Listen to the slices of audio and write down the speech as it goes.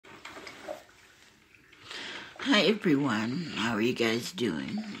Hi everyone, how are you guys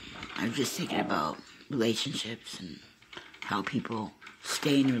doing? I was just thinking about relationships and how people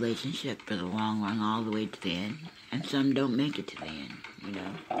stay in a relationship for the long run all the way to the end, and some don't make it to the end,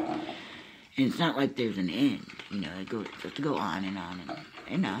 And it's not like there's an end, it goes to go on and on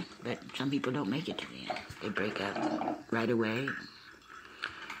and on, but some people don't make it to the end. They break up right away,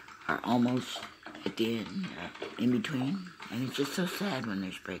 or almost at the end, or in between. And it's just so sad when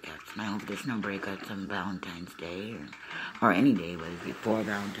there's breakups. And I hope there's no breakups on Valentine's Day or any day, whether it's before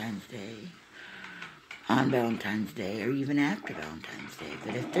Valentine's Day, on Valentine's Day, or even after Valentine's Day.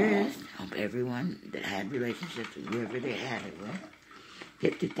 But if there is, I hope everyone that had relationships with whoever they had it with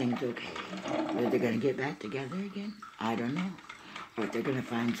get through things okay. Whether they're going to get back together again, I don't know. Or if they're going to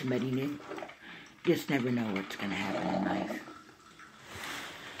find somebody new. Just never know what's going to happen in life.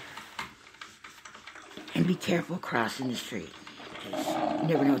 And be careful crossing the street, because you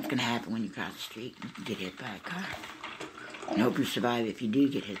never know what's going to happen when you cross the street. You can get hit by a car. And hope you survive if you do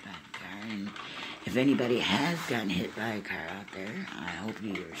get hit by a car. And if anybody has gotten hit by a car out there, I hope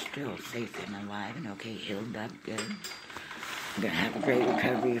you are still safe and alive and okay, healed up good. You're going to have a great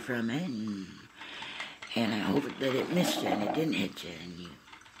recovery from it. And I hope that it missed you and it didn't hit you. And you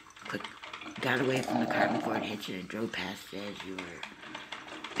got away from the car before it hit you and drove past you as you were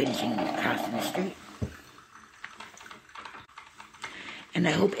finishing crossing the street. And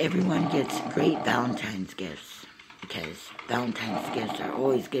I hope everyone gets great Valentine's gifts, because Valentine's gifts are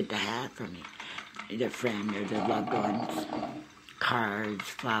always good to have from their friend or their loved ones. Cards,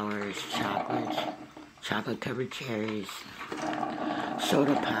 flowers, chocolates, chocolate-covered cherries,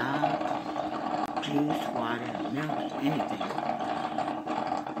 soda pop, juice, water, milk, anything.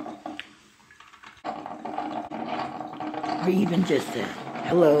 Or even just a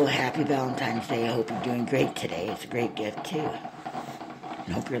hello, happy Valentine's Day, I hope you're doing great today. It's a great gift too.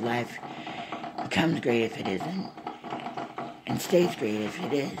 And hope your life becomes great if it isn't, and stays great if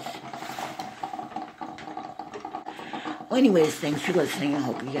it is. Well, anyways, thanks for listening. I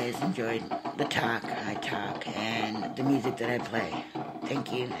hope you guys enjoyed the talk, I talk, and the music that I play.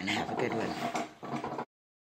 Thank you, and have a good one.